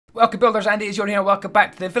Welcome builders, andyisyoda here. Welcome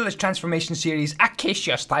back to the village transformation series,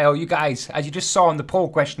 Acacia style. You guys, as you just saw in the poll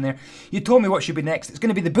question there, you told me what should be next. It's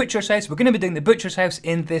going to be the butcher's house. We're going to be doing the butcher's house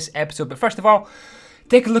in this episode. But first of all,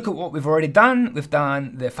 take a look at what we've already done. We've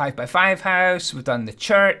done the 5x5 house, we've done the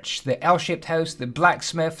church, the L-shaped house, the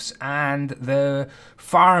blacksmiths, and the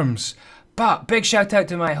farms. But big shout out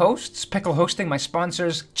to my hosts, Pickle Hosting, my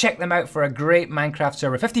sponsors. Check them out for a great Minecraft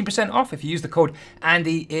server. 15% off if you use the code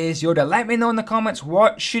andyisyoda. Let me know in the comments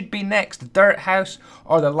what should be next, the dirt house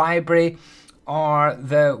or the library or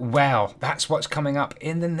the well. That's what's coming up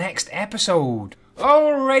in the next episode.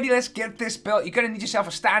 Alrighty, let's get this built. You're going to need yourself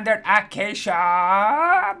a standard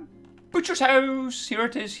Acacia butcher's house. Here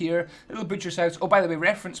it is here. Little butcher's house. Oh, by the way,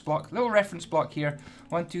 reference block. Little reference block here.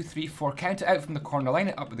 1, 2, 3, 4. Count it out from the corner. Line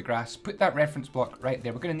it up with the grass. Put that reference block right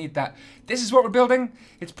there. We're going to need that. This is what we're building.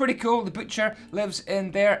 It's pretty cool. The butcher lives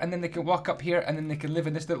in there, and then they can walk up here, and then they can live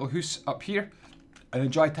in this little house up here and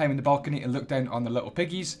enjoy time in the balcony and look down on the little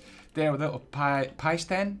piggies. There with little pie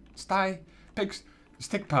stand. Pigs.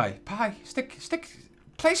 Stick pie. Stick.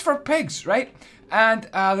 Place for pigs, right? And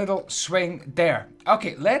a little swing there.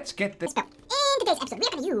 Okay, let's get this. In today's episode, we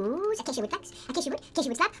are going to use acacia wood planks, acacia wood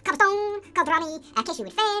slab, cobblestone, cobblestone, acacia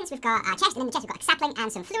wood fence. We've got a chest, and in the chest we've got a sapling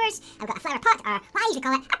and some floors. I've got a flower pot, or what I usually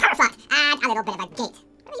call it, a power flat, and a little bit of a gate.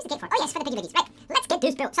 What do I use the gate for? Oh yes, for the piggy biggies. Right, let's get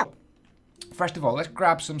this built. So, first of all, let's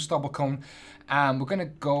grab some stubble cone. We're going to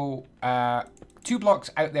go 2 blocks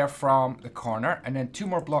out there from the corner, and then 2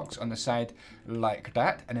 more blocks on the side like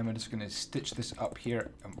that, and then we're just going to stitch this up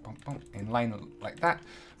here in line like that.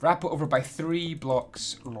 Wrap it over by 3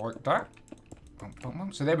 blocks like that.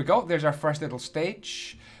 So there we go. There's our first little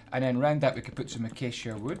stage, and then around that we can put some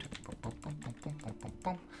acacia wood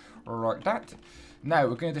like that. Now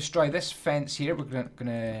we're going to destroy this fence here. We're going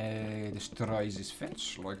to destroy this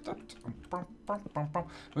fence like that.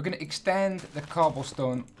 We're going to extend the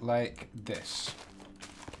cobblestone like this.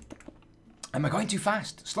 Am I going too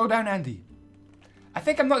fast? Slow down, Andy. I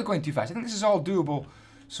think I'm not going too fast. I think this is all doable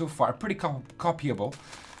so far. Pretty copyable.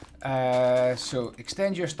 So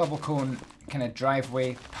extend your stubble cone kind of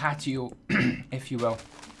driveway, patio, if you will.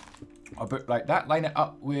 A bit like that. Line it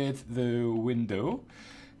up with the window.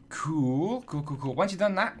 Cool. Once you've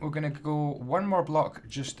done that, we're going to go 1 more block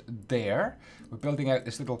just there. We're building out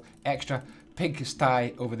this little extra pig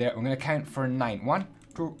sty over there. I'm going to count for 9. 1,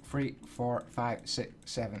 2, 3, 4, 5, 6,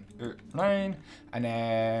 7, 8, 9. And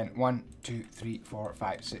then 1, 2, 3, 4,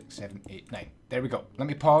 5, 6, 7, 8, 9. There we go. Let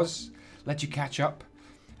me pause. Let you catch up.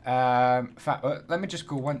 Let me just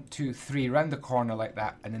go 1, 2, 3 around the corner like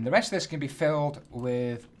that. And then the rest of this can be filled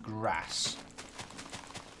with grass.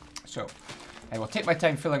 So I will take my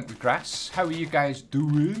time filling with grass. How are you guys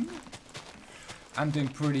doing? I'm doing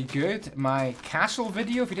pretty good. My castle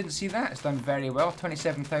video, if you didn't see that, it's done very well.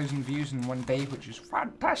 27,000 views in 1 day, which is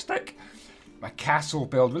fantastic. My castle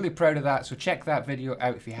build, really proud of that. So check that video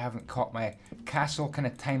out if you haven't caught my castle kind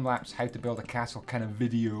of time-lapse, how to build a castle kind of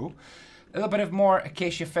video. A little bit of more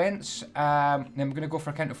acacia fence. Then we're going to go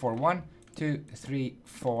for a count of 4. 1, 2, 3,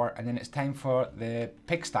 4. And then it's time for the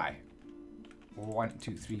pigsty. 1,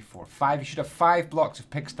 2, 3, 4, 5. You should have 5 blocks of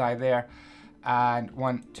pigsty there, and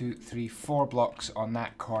 1, 2, 3, 4 blocks on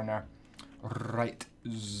that corner right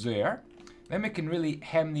there. Then we can really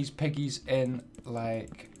hem these piggies in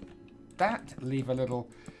like that. Leave a little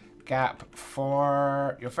gap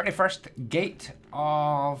for your very first gate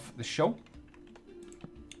of the show.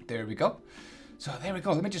 There we go. So there we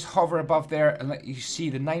go. Let me just hover above there and let you see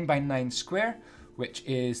the 9x9 square, which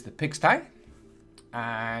is the pigsty.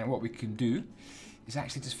 And what we can do is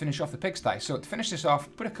actually just finish off the pigsty. So to finish this off,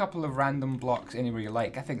 put a couple of random blocks anywhere you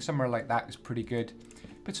like. I think somewhere like that is pretty good.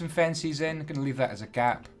 Put some fences in. I'm going to leave that as a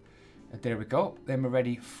gap. There we go. Then we're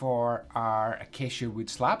ready for our acacia wood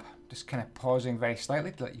slab. Just kind of pausing very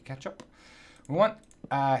slightly to let you catch up. We want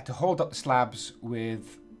to hold up the slabs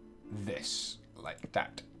with this, like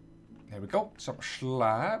that. There we go. Some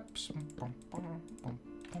slabs.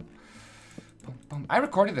 I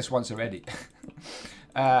recorded this once already.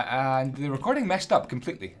 And the recording messed up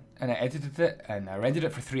completely. And I edited it, and I rendered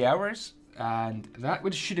it for 3 hours. And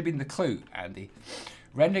that should have been the clue, Andy.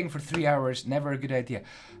 Rendering for 3 hours, never a good idea.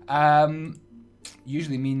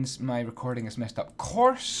 Usually means my recording is messed up.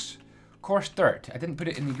 Coarse dirt. I didn't put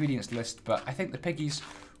it in the ingredients list, but I think the piggies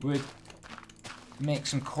would make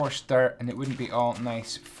some coarse dirt, and it wouldn't be all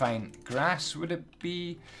nice, fine grass, would it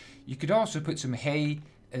be? You could also put some hay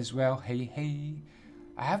as well. Hay.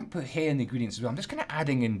 I haven't put hay in the ingredients as well. I'm just kind of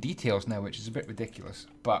adding in details now, which is a bit ridiculous.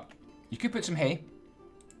 But you could put some hay.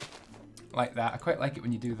 like that. I quite like it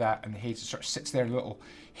when you do that and the hay sort of sits there, a little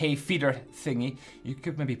hay feeder thingy. You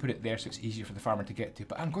could maybe put it there so it's easier for the farmer to get to,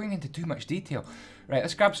 but I'm going into too much detail. Right,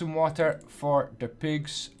 let's grab some water for the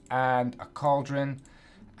pigs and a cauldron,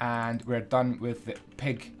 and we're done with the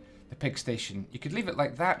pig station. You could leave it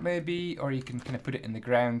like that maybe, or you can kind of put it in the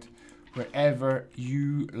ground, wherever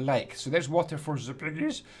you like. So there's water for the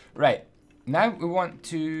piggies. Right, now we want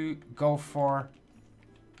to go for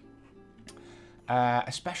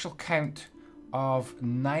a special count of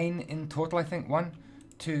 9 in total, I think. 1,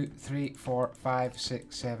 2, 3, 4, 5,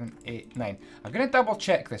 6, 7, 8, 9. I'm going to double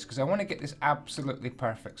check this because I want to get this absolutely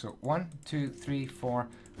perfect. So 1, 2, 3, 4,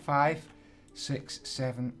 5, 6,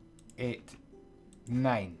 7, 8,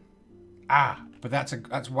 9. Ah, but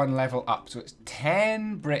that's one level up. So it's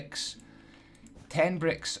 10 bricks. 10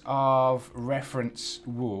 bricks of reference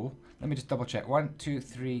wool. Let me just double check. 1, 2,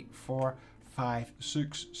 3, 4, 5,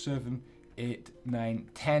 6, 7, 8, 9,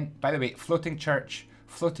 10. By the way, floating church,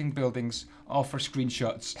 floating buildings, all for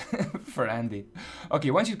screenshots for Andy.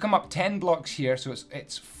 Okay, once you've come up 10 blocks here, so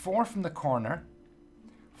it's 4 from the corner,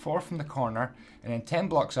 4 from the corner, and then 10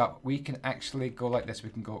 blocks up, we can actually go like this. We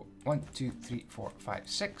can go 1, 2, 3, 4, 5,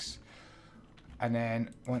 6. And then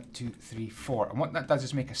 1, 2, 3, 4. And what that does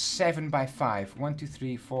is make a 7 by 5. 1, 2,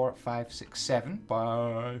 3, 4, 5, 6, 7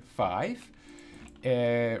 by 5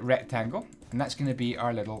 rectangle. And that's going to be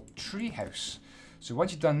our little tree house. So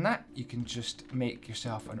once you've done that, you can just make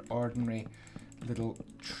yourself an ordinary little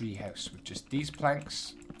tree house with just these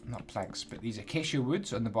planks, not planks, but these acacia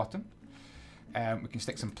woods on the bottom. We can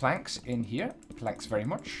stick some planks in here. Planks very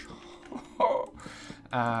much.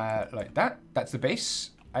 Like that. That's the base.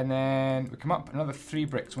 And then we come up another 3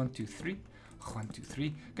 bricks. 1, 2, 3. 1, 2,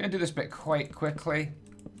 3. Gonna do this bit quite quickly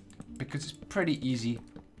because it's pretty easy.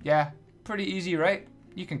 Yeah, pretty easy, right?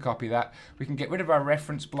 You can copy that. We can get rid of our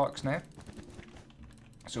reference blocks now.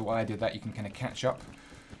 So while I do that, you can kind of catch up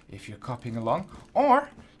if you're copying along. Or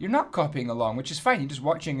you're not copying along, which is fine. You're just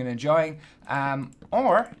watching and enjoying.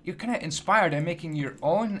 Or you're kind of inspired and making your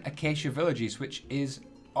own acacia villages, which is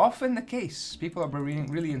often the case. People are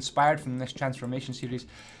really inspired from this transformation series,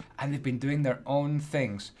 and they've been doing their own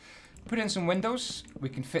things. Put in some windows. We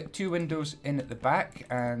can fit 2 windows in at the back,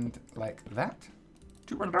 and like that.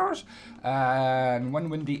 2 windows, and 1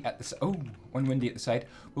 windy at the 1 windy at the side.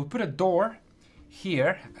 We'll put a door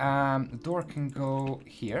here. The door can go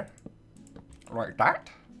here, like that,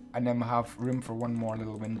 and then we'll have room for 1 more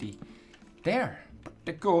little windy there.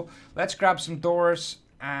 Pretty cool. Let's grab some doors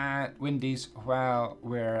and windies while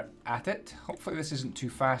we're at it. Hopefully this isn't too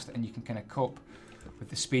fast and you can kind of cope with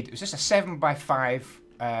the speed. It was just a 7 by 5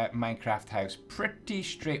 Minecraft house. Pretty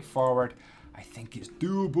straightforward. I think it's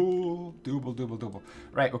doable. Doable.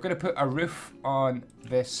 Right, we're going to put a roof on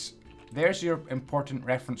this. There's your important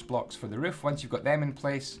reference blocks for the roof. Once you've got them in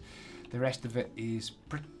place, the rest of it is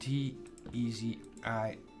pretty easy,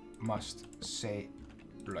 I must say.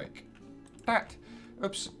 Like that.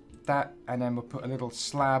 Oops. That, and then we'll put a little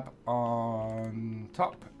slab on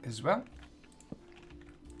top as well,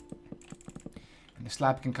 and the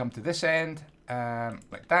slab can come to this end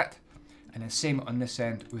like that, and then same on this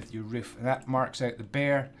end with your roof, and that marks out the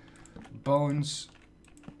bare bones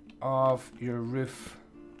of your roof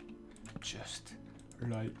just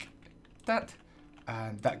like that,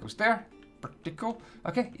 and that goes there. Pretty cool.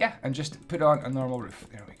 Okay, yeah, and just put on a normal roof.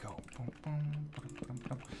 There we go.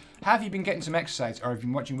 Have you been getting some exercise, or have you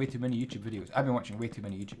been watching way too many YouTube videos? I've been watching way too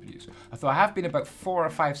many YouTube videos. Although I have been about 4 or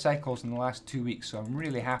 5 cycles in the last 2 weeks, so I'm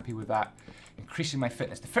really happy with that. Increasing my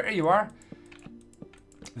fitness. The fitter you are,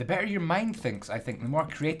 the better your mind thinks, I think. The more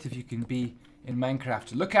creative you can be in Minecraft.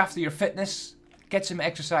 So look after your fitness, get some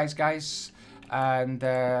exercise, guys, and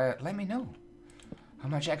let me know how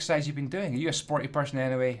much exercise you've been doing. Are you a sporty person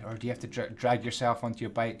anyway, or do you have to drag yourself onto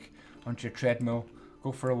your bike, onto your treadmill,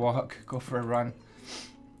 go for a walk, go for a run?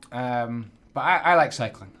 But I like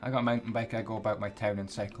cycling. I got a mountain bike. I go about my town and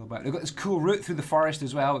cycle. But they've got this cool route through the forest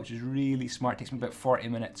as well, which is really smart. It takes me about 40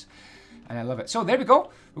 minutes, and I love it. So there we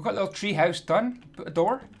go. We've got a little tree house done. Put a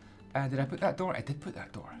door. Did I put that door? I did put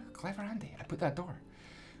that door. Clever Andy. I put that door.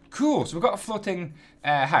 Cool. So we've got a floating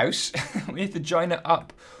house. We have to join it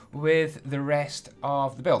up with the rest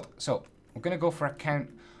of the build. So we're going to go for a count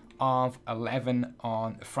of 11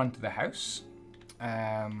 on the front of the house.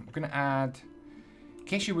 We're going to add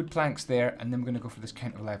acacia wood planks there, and then we're going to go for this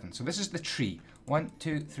count of 11. So this is the tree. 1,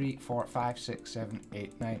 2, 3, 4, 5, 6, 7,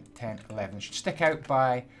 8, 9, 10, 11. It should stick out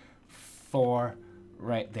by 4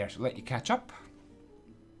 right there. So let you catch up.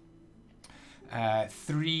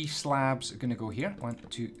 3 slabs are going to go here. 1,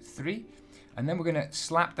 2, 3. And then we're going to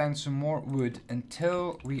slap down some more wood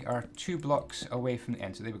until we are 2 blocks away from the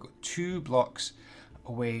end. So there we go. 2 blocks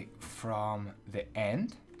away from the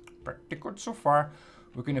end. Pretty good so far.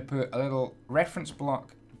 We're going to put a little reference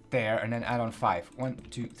block there and then add on 5. 1,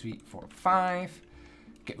 2, 3, 4, 5.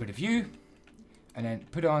 Get rid of you. And then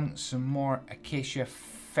put on some more acacia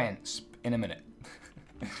fence in a minute.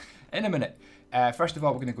 In a minute. First of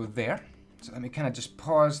all, we're going to go there. So let me kind of just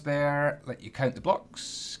pause there, let you count the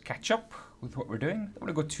blocks, catch up with what we're doing. Don't want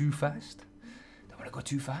to go too fast. Don't want to go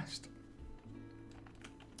too fast.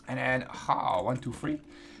 And then, 1, 2, 3.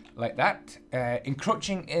 Like that,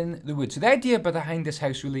 encroaching in the wood. So the idea behind this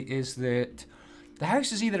house really is that the house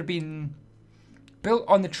has either been built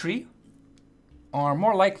on the tree, or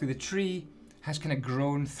more likely the tree has kind of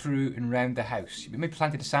grown through and around the house. You maybe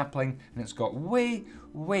planted a sapling and it's got way,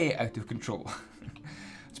 way out of control.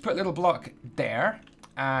 Let's put a little block there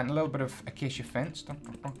and a little bit of acacia fence.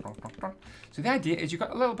 So the idea is you've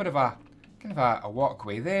got a little bit of a kind of a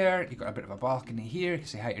walkway there. You've got a bit of a balcony here. You can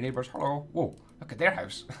say hi to your neighbours. Hello. Whoa, look at their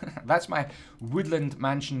house. That's my woodland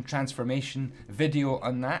mansion transformation video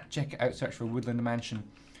on that. Check it out. Search for woodland mansion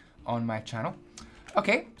on my channel.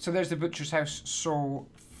 Okay, so there's the butcher's house. So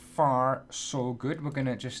far, so good. We're going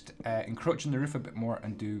to just encroach on the roof a bit more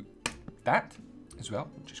and do that as well,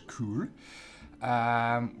 which is cool.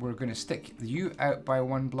 We're going to stick you out by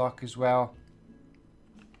 1 block as well.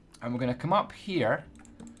 And we're going to come up here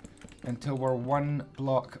until we're 1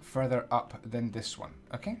 block further up than this one.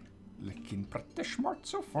 Okay? Looking pretty smart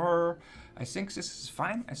so far. I think this is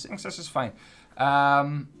fine. I think this is fine.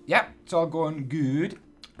 Yeah, it's all going good.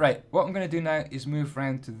 Right, what I'm going to do now is move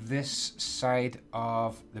around to this side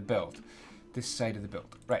of the build. This side of the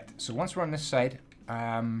build. Right, so once we're on this side,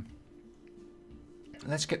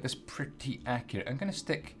 let's get this pretty accurate. I'm going to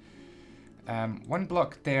stick 1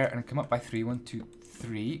 block there and come up by 3. 1, 2,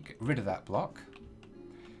 3. Get rid of that block.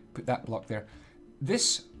 Put that block there.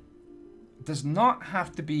 This does not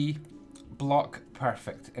have to be block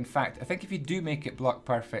perfect. In fact, I think if you do make it block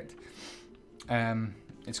perfect,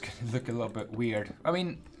 it's going to look a little bit weird. I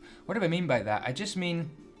mean, what do I mean by that? I just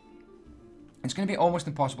mean it's going to be almost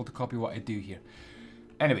impossible to copy what I do here.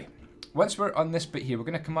 Anyway, once we're on this bit here, we're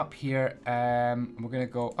going to come up here and we're going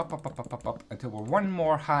to go up, up, up, up, up, up until we're 1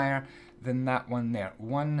 more higher than that one there.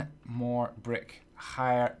 1 more brick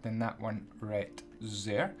higher than that one right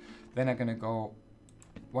there. Then I'm going to go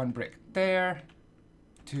 1 brick there,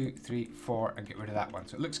 2, 3, 4, and get rid of that one.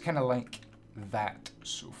 So it looks kind of like that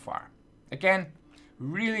so far. Again,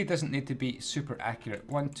 really doesn't need to be super accurate.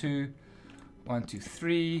 1, 2, 1, 2,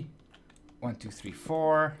 3, 1, 2, 3,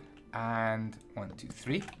 4, and 1, 2,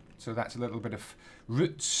 3. So that's a little bit of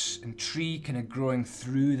roots and tree kind of growing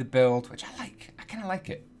through the build, which I like. I kind of like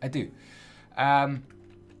it. I do.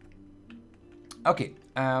 Okay,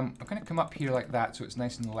 I'm going to come up here like that so it's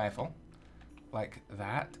nice and level. Like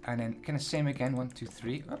that. And then kind of same again. 1, 2,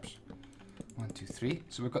 3. Oops. 1, 2, 3.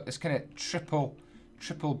 So we've got this kind of triple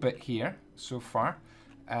bit here so far.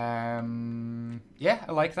 Yeah,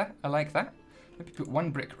 I like that. I like that. Maybe put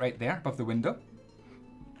 1 brick right there above the window.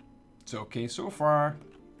 It's okay so far.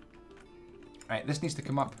 Right, this needs to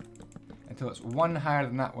come up until it's 1 higher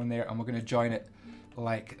than that one there, and we're going to join it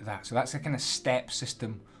like that. So that's the kind of step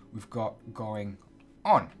system we've got going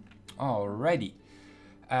on. Alrighty.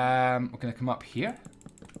 We're going to come up here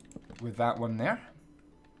with that one there.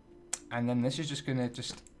 And then this is just going to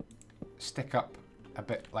just stick up a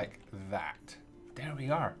bit like that. There we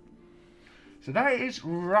are. So that is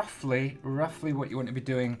roughly what you want to be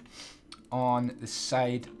doing on the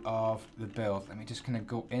side of the build. Let me just kind of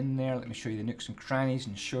go in there. Let me show you the nooks and crannies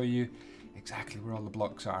and show you exactly where all the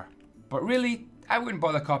blocks are. But really, I wouldn't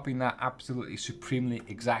bother copying that absolutely supremely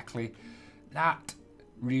exactly. Not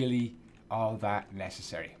really all that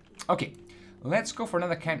necessary. Okay, let's go for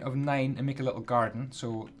another count of 9 and make a little garden.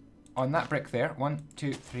 So on that brick there, 1,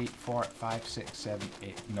 2, 3, 4, 5, 6, 7,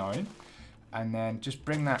 8, 9. And then just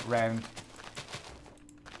bring that round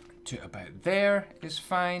to about there is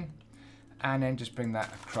fine. And then just bring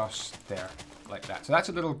that across there like that. So that's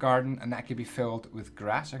a little garden, and that could be filled with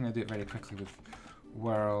grass. I'm going to do it very quickly with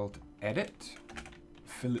World Edit.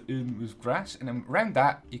 Fill it in with grass, and then around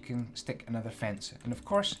that you can stick another fence. And of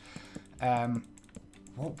course,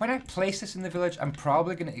 well, when I place this in the village, I'm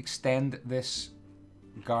probably going to extend this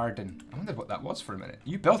garden. I wonder what that was for a minute.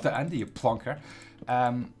 You built it, Andy, you plonker.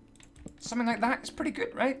 Something like that is pretty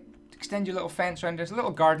good, right? Extend your little fence around. There's a little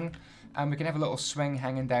garden. And we can have a little swing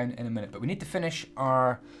hanging down in a minute. But we need to finish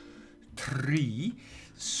our tree.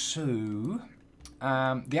 So,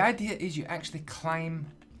 the idea is you actually climb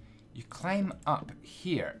up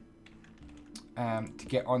here to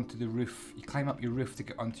get onto the roof. You climb up your roof to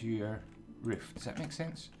get onto your roof. Does that make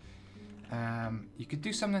sense? You could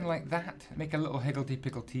do something like that. Make a little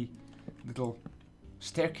higgledy-piggledy little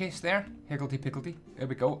staircase there. Higgledy-piggledy. There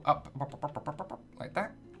we go. Up, like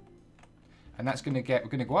that. And that's going to get... We're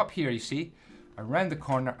going to go up here, you see. Around the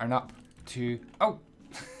corner and up to... Oh!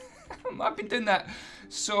 I've been doing that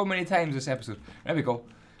so many times this episode. There we go.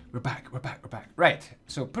 We're back. Right.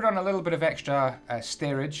 So put on a little bit of extra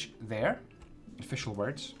stairage there. Official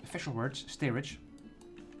words, stairage.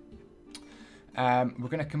 We're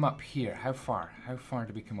going to come up here. How far? How far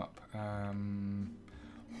do we come up?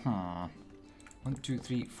 1, 2,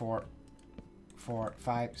 3, 4,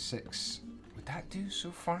 5, 6. Would that do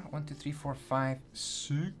so far? 1, 2, 3, 4, 5,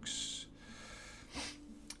 6.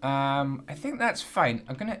 I think that's fine.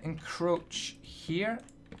 I'm going to encroach here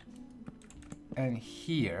and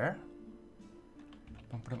here.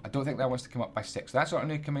 I don't think that wants to come up by 6. That's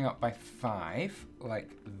only coming up by 5, like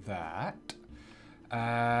that.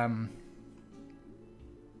 Yeah,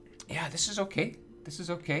 this is okay. This is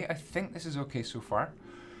okay. I think this is okay so far.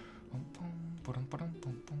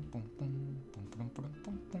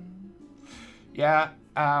 Yeah,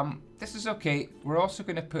 this is okay. We're also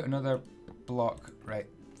going to put another block right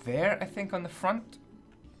there, I think, on the front.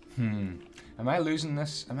 Am I losing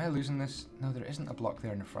this? Am I losing this? No, there isn't a block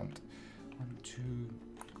there in the front. 1, 2.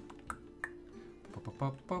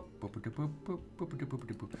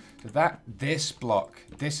 So this block,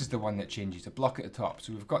 this is the one that changes, the block at the top.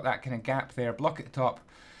 So we've got that kind of gap there, block at the top.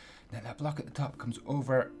 Then that block at the top comes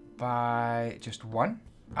over by just 1.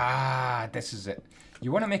 Ah, this is it.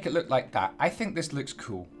 You want to make it look like that. I think this looks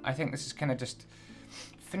cool. I think this is kind of just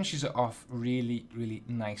finishes it off really, really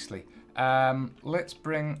nicely. Let's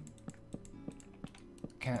bring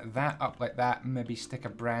kind of that up like that. Maybe stick a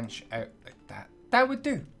branch out like that. That would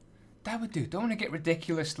do. That would do. Don't want to get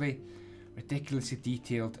ridiculously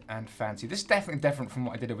detailed and fancy. This is definitely different from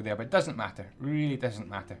what I did over there, but it doesn't matter. Really doesn't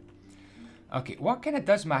matter. Okay, what kind of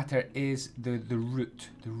does matter is the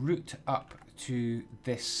route up to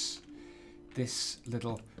this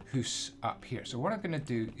little house up here. So what I'm going to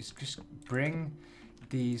do is just bring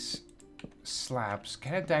these slabs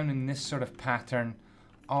kind of down in this sort of pattern,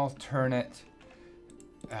 alternate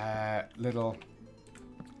little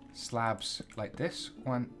slabs like this.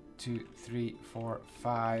 1, 2, 3, 4,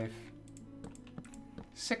 5,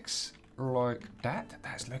 6, like that.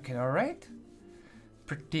 That's looking all right.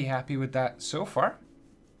 Pretty happy with that so far.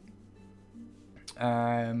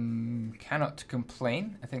 Cannot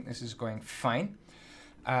complain. I think this is going fine.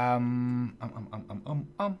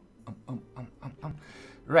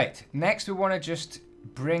 Right, next we want to just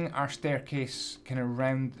bring our staircase kind of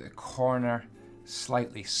round the corner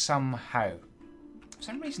slightly somehow. For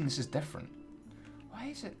some reason this is different. Why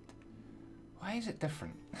is it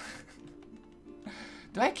different?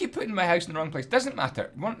 Do I keep putting my house in the wrong place? Doesn't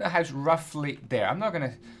matter. I want the house roughly there. I'm not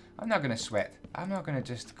gonna sweat. I'm not gonna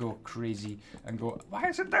just go crazy and go, why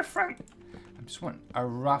is it different? I just want a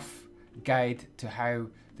rough guide to how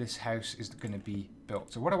this house is gonna be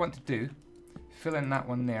built. So what I want to do, fill in that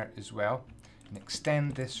one there as well, and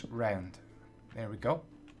extend this round. There we go.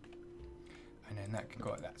 And then that can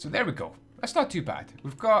go like that. So there we go. That's not too bad.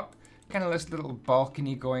 We've got kind of this little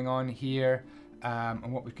balcony going on here.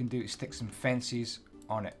 And what we can do is stick some fences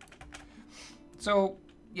on it. So,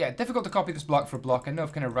 yeah, difficult to copy this block for block. I know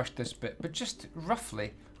I've kind of rushed this bit, but just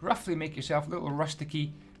roughly make yourself a little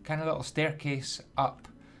rusticy kind of little staircase up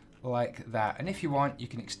like that. And if you want, you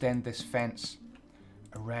can extend this fence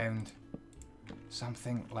around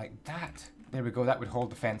something like that. There we go. That would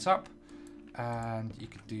hold the fence up. And you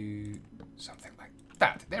could do something like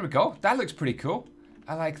that. There we go. That looks pretty cool.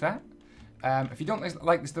 I like that. If you don't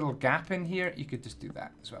like this little gap in here, you could just do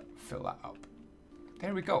that as well. Fill that up.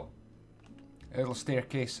 There we go. A little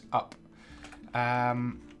staircase up.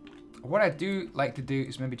 What I do like to do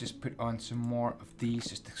is maybe just put on some more of these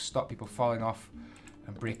just to stop people falling off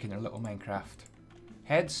and breaking their little Minecraft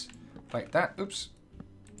heads. Like that. Oops.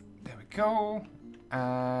 There we go.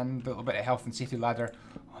 And a little bit of health and safety ladder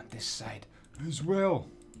on this side as well.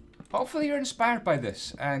 Hopefully you're inspired by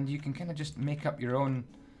this and you can kind of just make up your own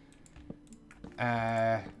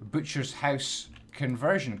butcher's house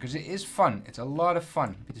conversion, because it is fun. It's a lot of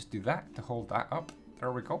fun. You just do that to hold that up.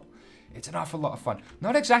 There we go. It's an awful lot of fun.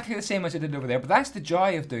 Not exactly the same as I did over there, but that's the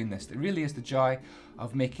joy of doing this. It really is the joy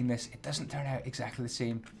of making this. It doesn't turn out exactly the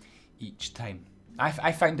same each time.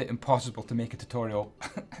 I find it impossible to make a tutorial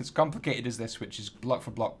as complicated as this, which is block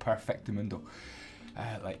for block perfectamundo,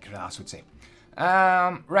 like Ras would say.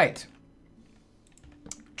 Right.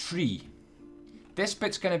 Tree. This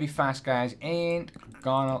bit's gonna be fast, guys. Ain't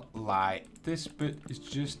gonna lie. This bit is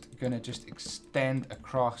just gonna extend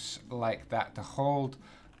across like that to hold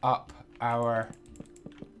up our...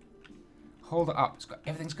 Hold it up.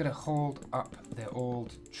 Everything's gonna hold up the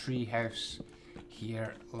old tree house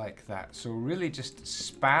here like that. So really just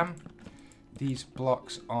spam these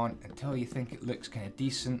blocks on until you think it looks kind of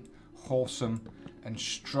decent, wholesome, and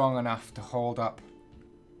strong enough to hold up.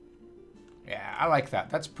 Yeah, I like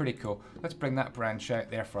that. That's pretty cool. Let's bring that branch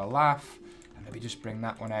out there for a laugh. And maybe just bring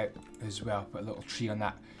that one out as well. Put a little tree on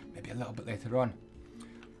that. Maybe a little bit later on.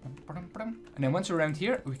 And then once we're around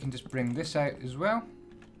here, we can just bring this out as well.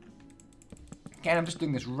 Again, I'm just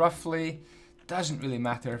doing this roughly. Doesn't really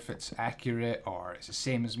matter if it's accurate or it's the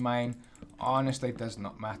same as mine. Honestly, does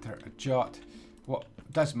not matter a jot. What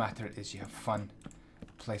does matter is you have fun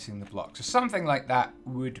placing the blocks. So something like that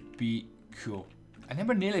would be cool. And then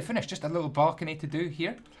we're nearly finished. Just a little balcony to do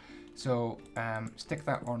here. So stick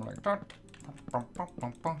that on like that. Let's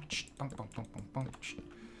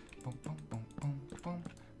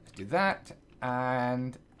do that.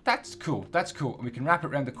 And that's cool. That's cool. And we can wrap it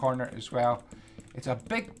around the corner as well. It's a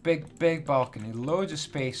big, big, big balcony. Loads of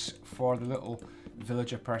space for the little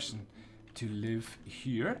villager person to live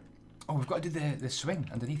here. Oh, we've got to do the swing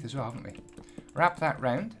underneath as well, haven't we? Wrap that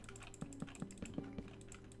round.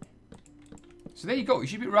 So there you go. You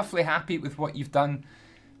should be roughly happy with what you've done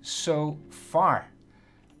so far.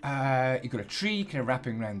 You've got a tree kind of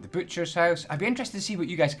wrapping around the butcher's house. I'd be interested to see what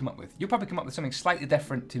you guys come up with. You'll probably come up with something slightly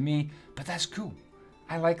different to me, but that's cool.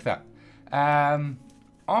 I like that.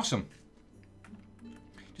 Awesome.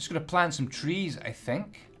 Just going to plant some trees, I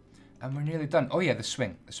think. And we're nearly done. Oh yeah, the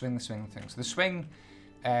swing. The swing thing. So the swing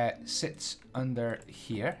sits under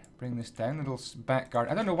here. Bring this down. Little back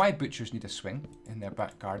garden. I don't know why butchers need a swing in their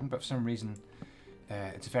back garden, but for some reason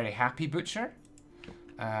it's a very happy butcher.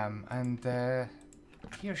 And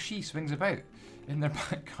he or she swings about in their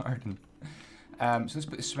back garden. So let's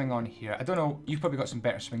put the swing on here. I don't know. You've probably got some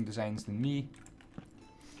better swing designs than me.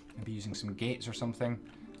 Maybe using some gates or something.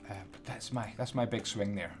 But that's my big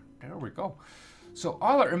swing there. There we go. So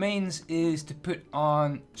all that remains is to put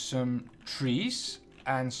on some trees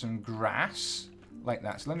and some grass like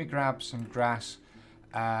that. So let me grab some grass.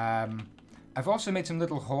 I've also made some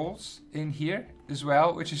little holes in here as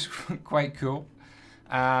well, which is quite cool.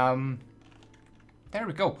 There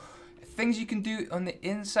we go. Things you can do on the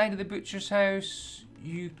inside of the butcher's house.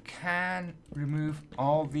 You can remove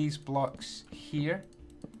all these blocks here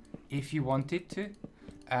if you wanted to.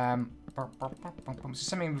 This is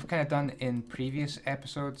something we've kind of done in previous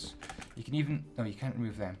episodes. You can even... No, you can't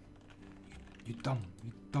remove them. You dumb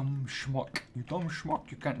schmuck. You dumb schmuck.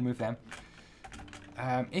 You can't remove them.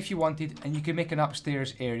 If you wanted, and you could make an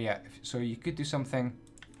upstairs area. So you could do something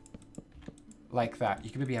like that.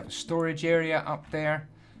 You could maybe have a storage area up there.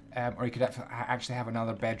 Or you could actually have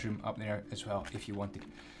another bedroom up there as well if you wanted.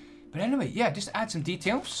 But anyway, yeah, just add some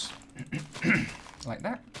details. Like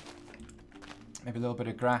that. Maybe a little bit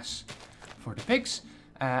of grass for the pigs.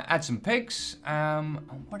 Add some pigs. And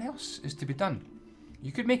what else is to be done?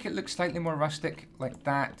 You could make it look slightly more rustic like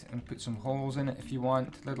that and put some holes in it if you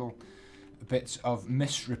want. Little bits of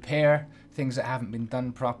misrepair. Things that haven't been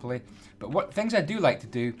done properly. But what things I do like to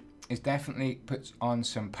do is definitely put on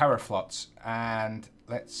some power floats. And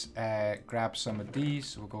let's grab some of these.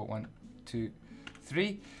 So we'll go 1, 2,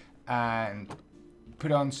 3. And...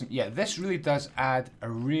 put on some, yeah, this really does add a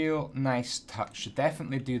real nice touch. So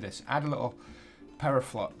definitely do this. Add a little power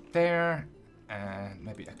float there, and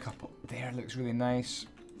maybe a couple there. Looks really nice.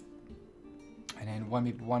 And then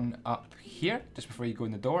maybe one up here, just before you go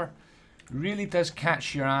in the door. Really does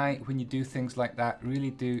catch your eye when you do things like that. Really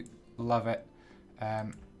do love it.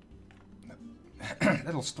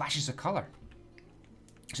 Little splashes of colour.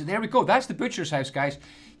 So there we go. That's the butcher's house, guys.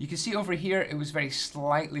 You can see over here it was very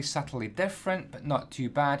slightly subtly different, but not too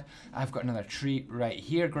bad. I've got another tree right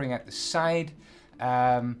here growing out the side.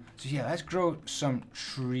 So yeah, let's grow some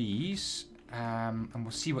trees. And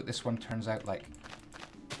we'll see what this one turns out like.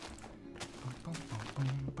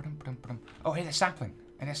 Oh, I need a sapling.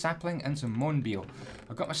 I need a sapling and some moonbeal.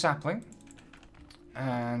 I've got my sapling.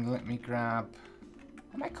 And let me grab...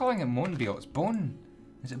 What am I calling it? Moonbeal. It's bone...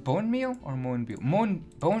 Is it bone meal or moonbeal?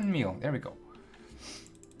 Bone meal. There we go.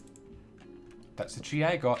 That's the tree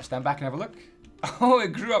I got. Stand back and have a look. Oh,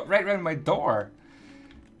 it grew up right around my door.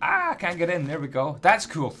 Ah, can't get in. There we go. That's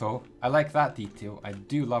cool, though. I like that detail. I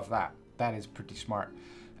do love that. That is pretty smart.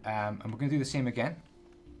 And we're going to do the same again.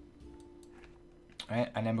 Right,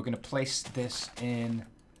 and then we're going to place this in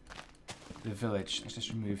the village. Let's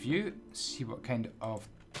just remove you. See what kind of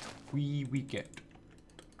twee we get.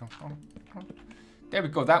 There we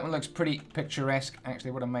go. That one looks pretty picturesque.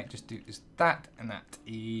 Actually, what I might just do is that, and that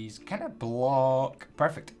is kind of block.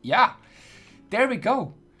 Perfect. Yeah. There we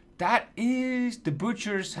go. That is the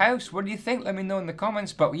butcher's house. What do you think? Let me know in the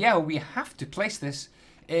comments. But yeah, we have to place this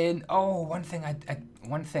in... Oh, one thing.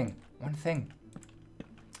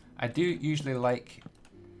 I do usually like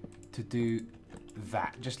to do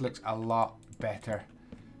that. Just looks a lot better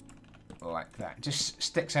like that. Just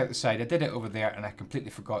sticks out the side. I did it over there and I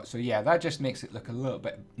completely forgot. So yeah, that just makes it look a little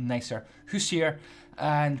bit nicer, hoosier.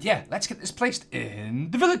 And yeah, let's get this placed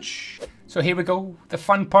in the village. So here we go, the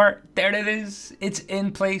fun part. There it is. It's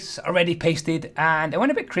in place, already pasted. And I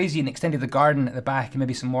went a bit crazy and extended the garden at the back and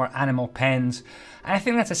maybe some more animal pens. And I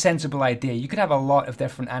think that's a sensible idea. You could have a lot of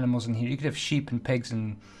different animals in here. You could have sheep and pigs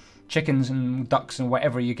and chickens and ducks and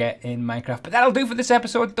whatever you get in Minecraft. But that'll do for this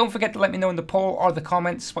episode. Don't forget to let me know in the poll or the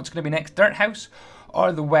comments what's going to be next. Dirt house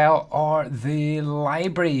or the well or the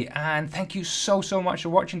library. And thank you so much for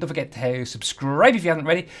watching. Don't forget to subscribe if you haven't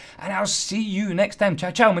already. And I'll see you next time.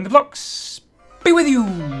 Ciao ciao. May the blocks be with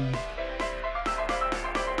you.